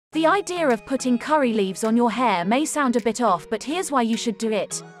The idea of putting curry leaves on your hair may sound a bit off, but here's why you should do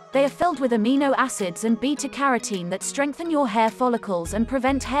it. They are filled with amino acids and beta-carotene that strengthen your hair follicles and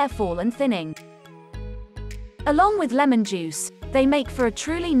prevent hair fall and thinning. Along with lemon juice, they make for a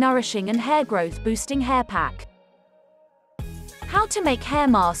truly nourishing and hair growth boosting hair pack. How to make hair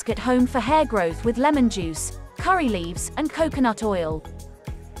mask at home for hair growth with lemon juice, curry leaves, and coconut oil.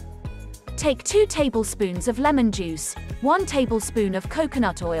 Take 2 tablespoons of lemon juice, 1 tablespoon of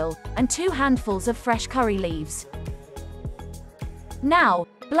coconut oil, and 2 handfuls of fresh curry leaves. Now,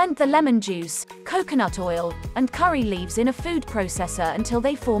 blend the lemon juice, coconut oil, and curry leaves in a food processor until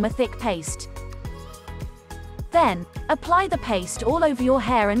they form a thick paste. Then, apply the paste all over your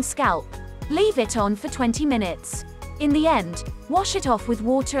hair and scalp. Leave it on for 20 minutes. In the end, wash it off with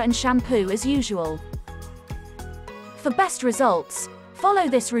water and shampoo as usual. For best results, follow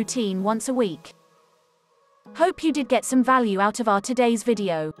this routine once a week. Hope you did get some value out of our today's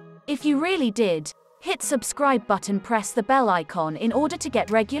video. If you really did, hit subscribe button, press the bell icon in order to get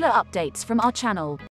regular updates from our channel.